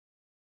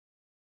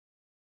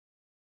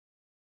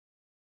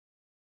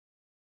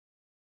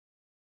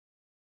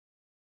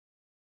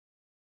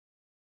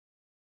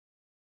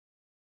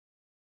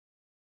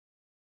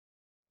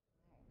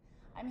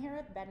I'm here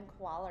with Ben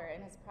Kawaller,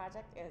 and his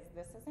project is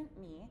This Isn't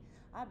Me.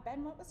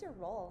 Ben, what was your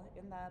role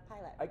in the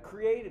pilot? I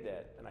created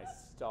it, and I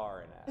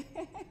star in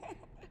it.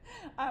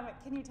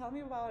 Can you tell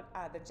me about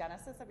the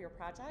genesis of your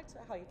project,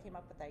 how you came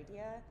up with the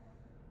idea?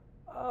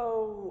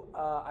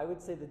 I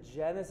would say the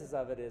genesis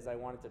of it is I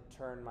wanted to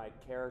turn my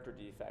character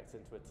defects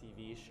into a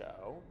TV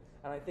show,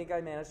 and I think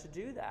I managed to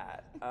do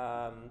that.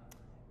 I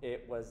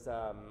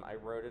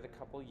wrote it a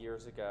couple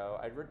years ago.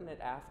 I'd written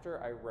it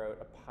after I wrote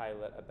a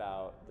pilot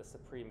about the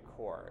Supreme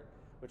Court,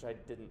 which I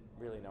didn't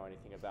really know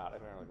anything about.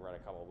 I've only read a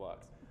couple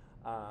books.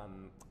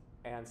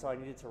 And so I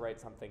needed to write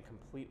something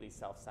completely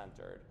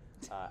self-centered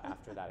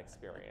after that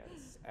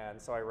experience.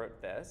 And so I wrote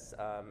this.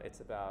 It's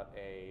about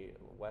a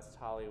West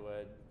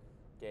Hollywood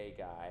gay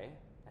guy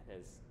and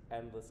his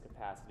endless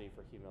capacity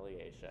for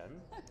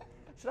humiliation.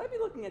 Should I be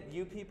looking at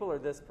you people or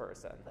this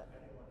person?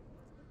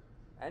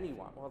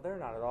 Anyone. Well, they're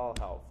not at all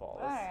helpful.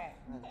 All right.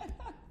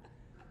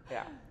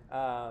 Yeah.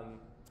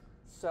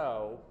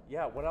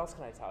 What else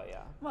can I tell you?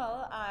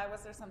 Well,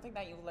 was there something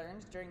that you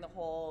learned during the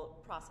whole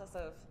process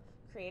of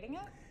creating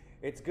it?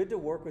 It's good to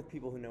work with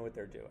people who know what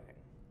they're doing.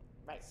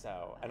 Right.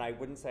 So, and I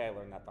wouldn't say I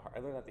learned that I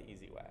learned that the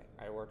easy way.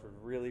 I worked with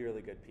really,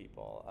 really good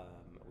people.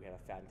 We had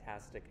a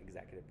fantastic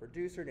executive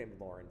producer named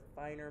Lauren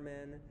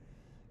Feinerman,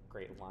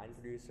 great line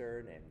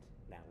producer named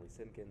Natalie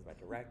Simpkins, my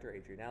director,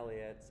 Adrienne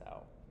Elliott.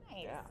 So,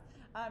 nice. Yeah.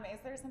 Is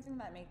there something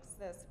that makes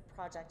this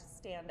project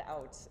stand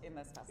out in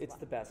this festival? It's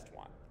the best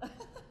one.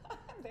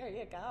 There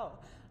you go.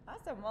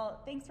 Awesome. Well,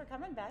 thanks for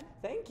coming, Ben.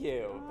 Thank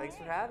you. All Thanks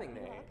for right. having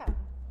me. You're welcome.